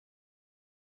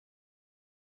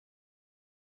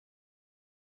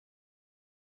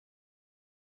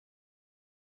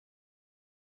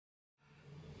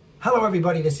Hello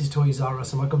everybody, this is Toys R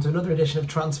Us and welcome to another edition of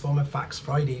Transformer Facts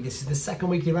Friday. This is the second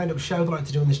weekly roundup show that I like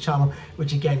to do on this channel,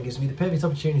 which again gives me the perfect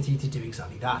opportunity to do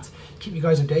exactly that. Keep you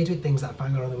guys updated with things that are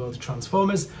going on in the world of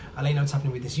Transformers. I'll let you know what's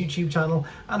happening with this YouTube channel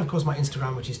and of course my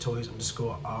Instagram, which is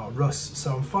Toys_R_Us.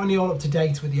 So I'm finally all up to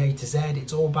date with the A to Z.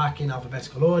 It's all back in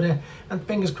alphabetical order and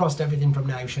fingers crossed everything from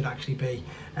now should actually be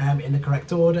in the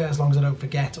correct order, as long as I don't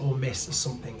forget or miss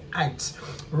something out.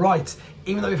 Right.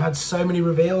 Even though we've had so many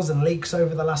reveals and leaks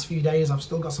over the last few days, I've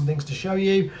still got some things to show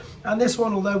you. And this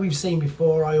one, although we've seen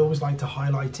before, I always like to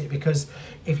highlight it because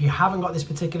if you haven't got this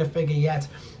particular figure yet,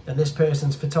 then this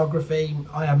person's photography,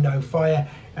 I Am No Fire,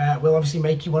 will obviously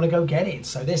make you want to go get it.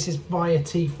 So this is via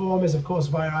tfcon, of course,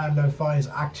 via I Am No Fire's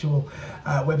actual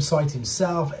website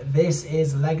himself. This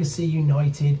is Legacy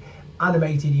United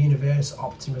Animated Universe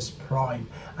Optimus Prime,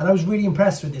 and I was really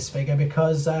impressed with this figure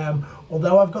because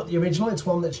although I've got the original, it's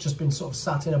one that's just been sort of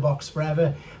sat in a box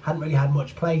forever, hadn't really had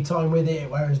much play time with it,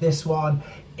 whereas this one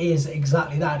is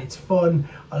exactly that. It's fun.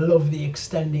 I love the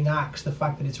extending axe, the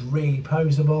fact that it's really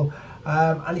poseable,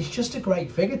 and it's just a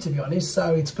great figure, to be honest.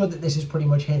 So it's good that this has pretty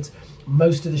much hit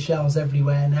most of the shelves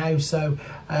everywhere now. So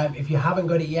if you haven't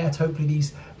got it yet, hopefully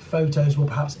these photos will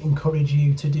perhaps encourage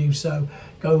you to do so.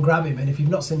 Go and grab him, and if you've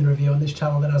not seen the review on this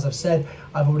channel, then as I've said,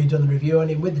 I've already done the review on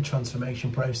him with the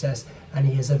transformation process, and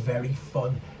he is a very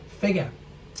fun figure.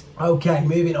 Okay,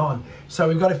 moving on. So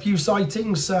we've got a few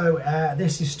sightings. So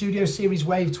this is Studio Series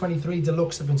Wave 23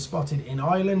 Deluxe have been spotted in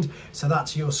Ireland. So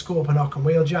that's your Scorponok and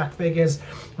Wheeljack figures.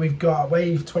 We've got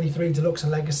Wave 23 Deluxe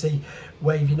and Legacy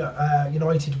Wave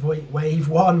United Wave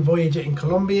 1 Voyager in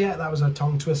Colombia. That was a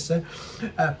tongue twister.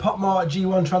 Popmart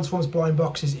G1 Transformers blind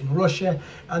boxes in Russia.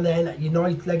 And then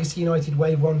Legacy United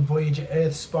Wave 1 Voyager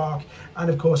Earth Spark. And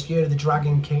of course, Year of the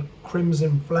Dragon King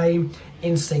Crimson Flame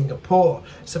in Singapore.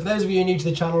 So for those of you who are new to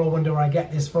the channel or wonder where I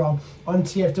get this from, on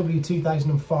TFW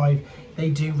 2005 they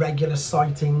do regular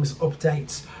sightings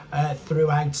updates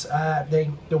throughout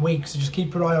the week, so just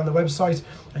keep an eye on the website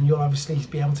and you'll obviously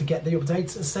be able to get the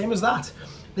updates the same as that.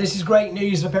 This is great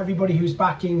news for everybody who's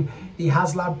backing the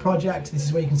HasLab project. This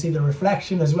is where you can see the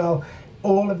reflection as well.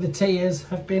 All of the tiers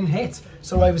have been hit,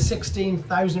 so over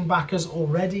 16,000 backers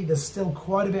already. There's still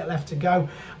quite a bit left to go.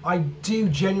 I do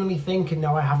genuinely think, and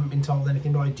no, I haven't been told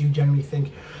anything, but I do genuinely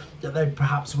think that they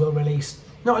perhaps will release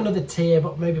not another tier,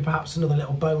 but maybe perhaps another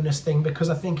little bonus thing, because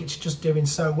I think it's just doing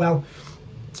so well.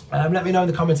 Let me know in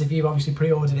the comments if you've obviously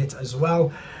pre-ordered it as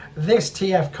well. This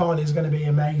tfcon is going to be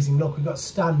amazing. Look, we've got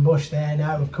Stan Bush there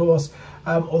now, of course.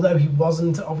 Although he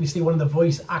wasn't obviously one of the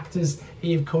voice actors,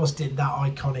 he of course did that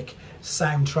iconic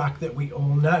soundtrack that we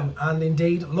all know and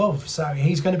indeed love. So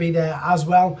he's going to be there as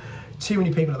well. Too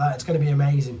many people at that. It's going to be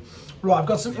amazing. Right, I've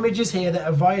got some images here that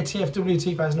are via TFW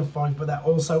 2005, but they're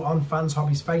also on Fans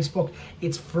Hobby's Facebook.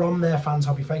 It's from their Fans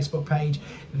Hobby Facebook page.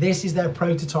 This is their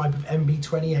prototype of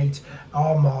MB28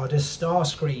 Armada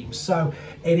Starscream. So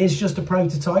it is just a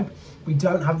prototype. We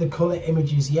don't have the colour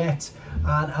images yet.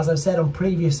 And as I've said on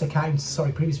previous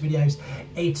videos,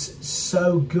 it's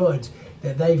so good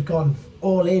that they've gone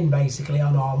all in basically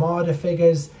on Armada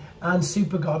figures and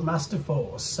Super God Master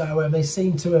Force. So they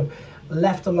seem to have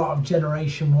left a lot of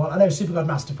Generation 1. I know Super God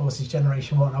Master Force is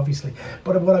Generation 1, obviously,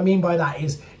 but what I mean by that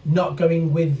is not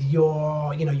going with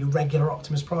your, your regular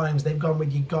Optimus Primes. They've gone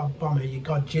with your God Bomber, your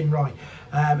God Jinrai,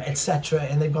 etc.,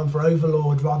 and they've gone for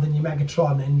Overlord rather than your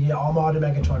Megatron and your Armada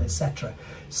Megatron, etc.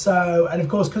 So, and of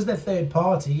course, because they're third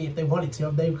party, if they wanted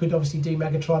to, they could obviously do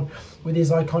Megatron with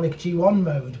his iconic G1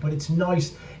 mode, but it's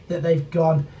nice that they've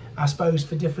gone, I suppose,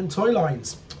 for different toy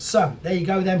lines. So there you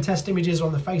go, them test images are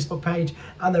on the Facebook page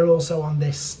and they're also on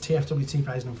this TFW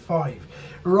 2005.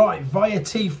 Right, via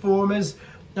T-Formers.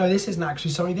 No, this isn't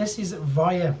actually, sorry, this is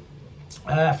via,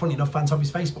 funny enough, Fans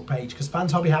Hobby's Facebook page, because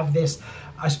Fans Hobby have this,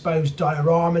 I suppose,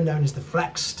 diorama known as the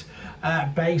flexed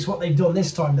base. What they've done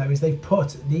this time though is they've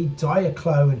put the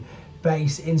Diaclone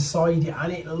base inside it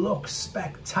and it looks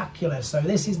spectacular. So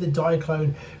this is the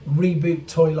Diaclone reboot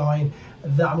toy line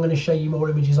that I'm going to show you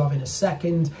more images of in a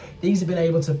second. These have been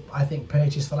able to, I think,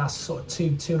 purchase for the last sort of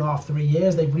two and a half, 3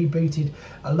 years. They've rebooted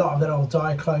a lot of their old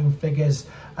Diaclone figures,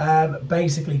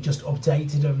 basically just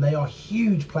updated them. They are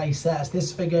huge play sets.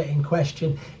 This figure in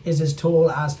question is as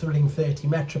tall as Thrilling 30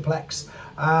 Metroplex,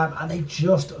 and they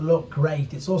just look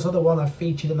great. It's also the one I've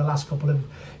featured in the last couple of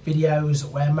videos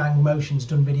where Mang Motion's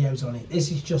done videos on it.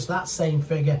 This is just that same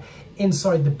figure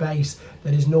inside the base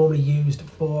that is normally used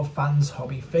for Fans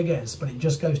Hobby figures, but it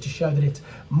just goes to show that it's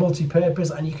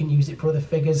multi-purpose and you can use it for other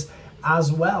figures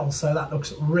as well. So that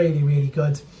looks really, really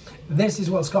good. This is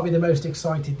what's got me the most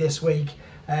excited this week.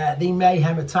 The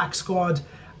Mayhem Attack Squad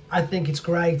I think it's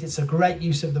great. It's a great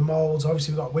use of the molds.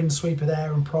 Obviously, we've got Windsweeper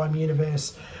there and Prime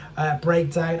Universe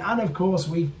Breakdown. And of course,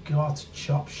 we've got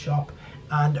Chop Shop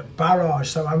and Barrage.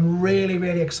 So I'm really,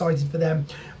 really excited for them.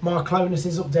 Mark Clonus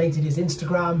has updated his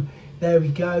Instagram. There we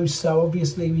go. So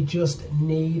obviously we just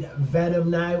need Venom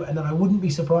now, and then I wouldn't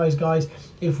be surprised, guys,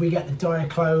 if we get the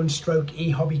Diaclone stroke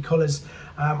e-hobby colours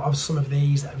of some of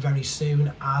these very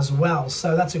soon as well.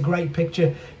 So that's a great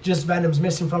picture. Just Venom's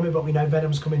missing from it, but we know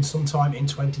Venom's coming sometime in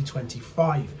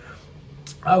 2025.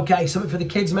 Okay, something for the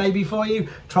kids maybe for you.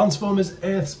 Transformers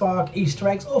Earthspark Easter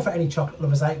eggs, or for any chocolate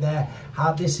lovers out there.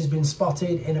 This has been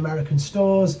spotted in American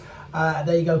stores.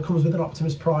 There you go, comes with an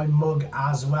Optimus Prime mug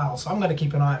as well. So I'm going to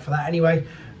keep an eye out for that anyway.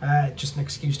 Just an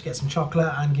excuse to get some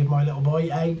chocolate and give my little boy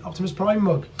a Optimus Prime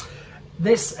mug.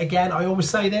 This, again, I always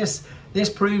say this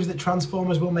proves that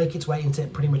Transformers will make its way into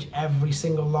pretty much every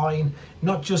single line.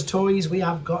 Not just toys, we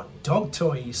have got dog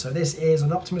toys. So this is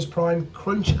an Optimus Prime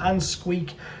Crunch and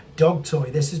Squeak dog toy.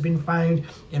 This has been found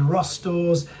in Ross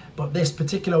stores, but this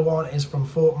particular one is from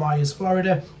Fort Myers,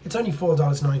 Florida. It's only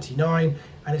 $4.99,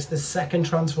 and it's the second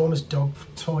Transformers dog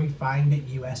toy found at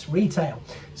US retail.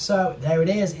 So there it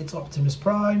is, it's Optimus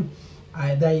Prime.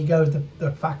 There you go,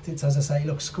 the fact it's, as I say,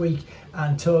 looks Squeak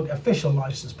and Tug, official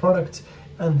licensed product,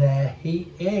 and there he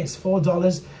is,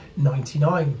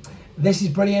 $4.99. This is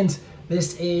brilliant.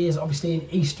 This is obviously an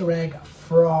Easter egg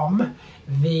from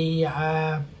the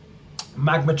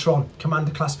Magmatron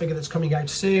Commander class figure that's coming out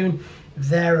soon.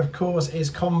 There, of course, is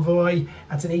Convoy.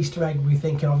 That's an Easter egg. We're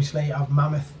thinking, obviously, of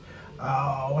Mammoth.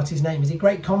 What's his name? Is it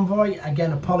Great Convoy?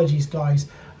 Again, apologies, guys.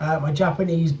 My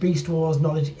Japanese Beast Wars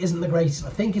knowledge isn't the greatest. I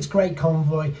think it's Great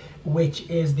Convoy, which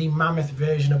is the Mammoth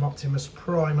version of Optimus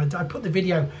Prime. I put the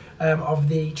video of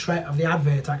the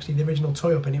advert, actually, the original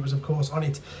toy up, and it was, of course, on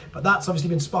it. But that's obviously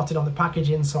been spotted on the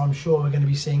packaging, so I'm sure we're going to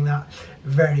be seeing that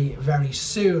very, very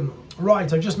soon.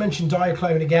 Right, I just mentioned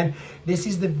Diaclone again. This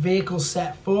is the vehicle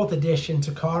set 4th edition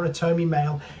Takara Tomy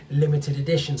Mail limited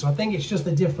edition. So I think it's just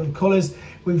the different colours.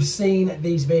 We've seen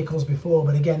these vehicles before,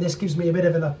 but again, this gives me a bit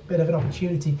of an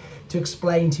opportunity to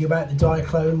explain to you about the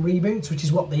Diaclone reboots, which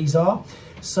is what these are.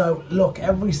 So look,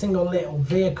 every single little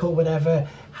vehicle, whatever,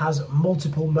 has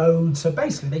multiple modes. So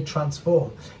basically they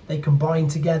transform. They combine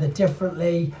together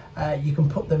differently. You can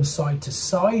put them side to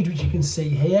side, which you can see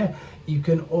here. You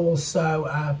can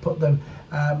also put them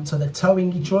so they're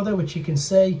towing each other, which you can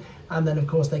see. And then of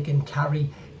course they can carry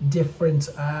different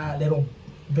little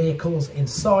vehicles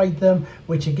inside them,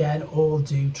 which again all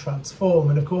do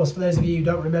transform. And of course, for those of you who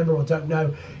don't remember or don't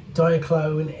know,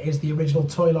 Diaclone is the original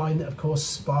toy line that of course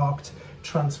sparked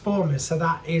Transformers. So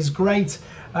that is great.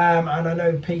 And I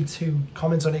know Pete, who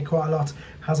comments on it quite a lot,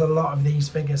 has a lot of these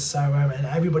figures. So and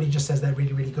everybody just says they're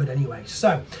really, really good anyway.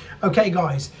 So okay,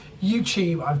 guys,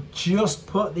 YouTube, I've just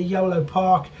put the YOLO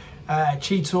Park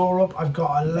Cheetor up. I've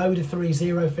got a load of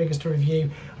 3-0 figures to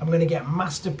review. I'm going to get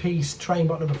Masterpiece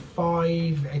Trainbot number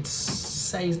 5. It's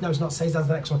says, no, it's not says, that's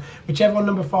the next one. Whichever one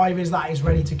number 5 is, that is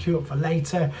ready to queue up for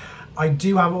later. I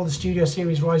do have all the Studio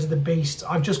Series Rise of the Beast.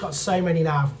 I've just got so many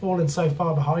now. I've fallen so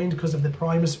far behind because of the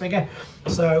Primus figure.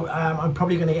 So I'm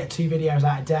probably going to get 2 videos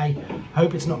out a day.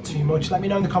 Hope it's not too much. Let me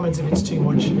know in the comments if it's too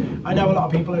much. I know a lot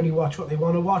of people only watch what they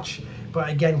want to watch. But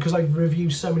again, because I've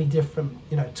reviewed so many different,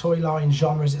 toy lines,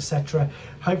 genres, etc.,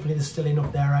 hopefully there's still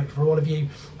enough there out for all of you.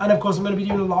 And of course, I'm going to be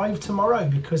doing a live tomorrow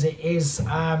because it is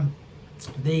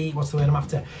what's the word I'm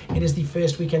after? It is the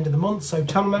first weekend of the month. So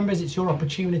channel members, it's your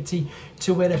opportunity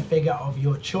to win a figure of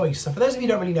your choice. So for those of you who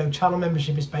don't really know, channel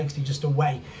membership is basically just a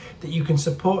way that you can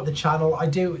support the channel. I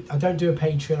don't do a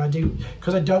Patreon. I do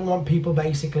because I don't want people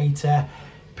basically to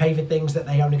pay for things that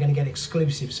they're only going to get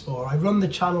exclusives for. I run the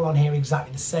channel on here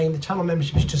exactly the same. The channel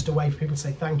membership is just a way for people to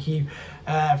say thank you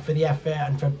for the effort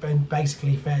and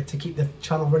basically to keep the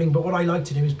channel running. But what I like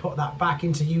to do is put that back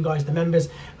into you guys, the members,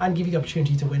 and give you the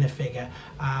opportunity to win a figure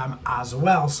as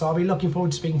well. So I'll be looking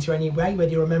forward to speaking to you anyway, whether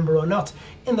you're a member or not,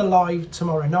 in the live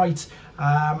tomorrow night.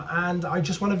 And I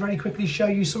just want to very quickly show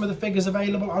you some of the figures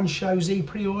available on Show Z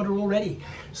pre-order already.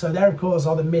 So there, of course,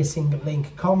 are the missing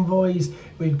link convoys.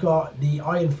 We've got the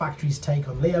Iron Factory's take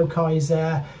on Leo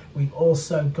Kaiser. We've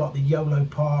also got the YOLO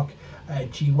Park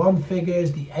G1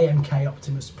 figures, the AMK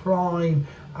Optimus Prime.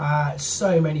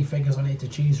 So many figures on here to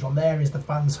choose from. There is the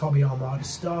Fans Hobby Armada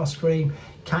Starscream,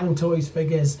 Kang Toys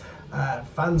figures,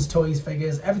 Fans Toys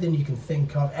figures, everything you can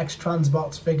think of,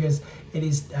 X-Transbots figures. It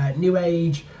is New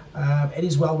Age. It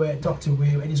is well worth Doctor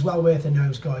Wu. It is well worth a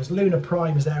nose, guys. Luna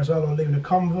Prime is there as well, or Luna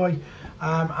Convoy.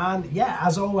 And yeah,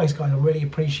 as always, guys, I really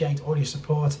appreciate all your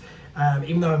support.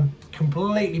 Even though I'm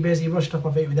completely busy, rushed off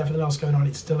my feet with everything else going on,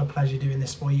 it's still a pleasure doing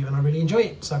this for you, and I really enjoy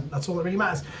it. So that's all that really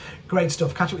matters. Great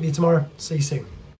stuff. Catch up with you tomorrow. See you soon.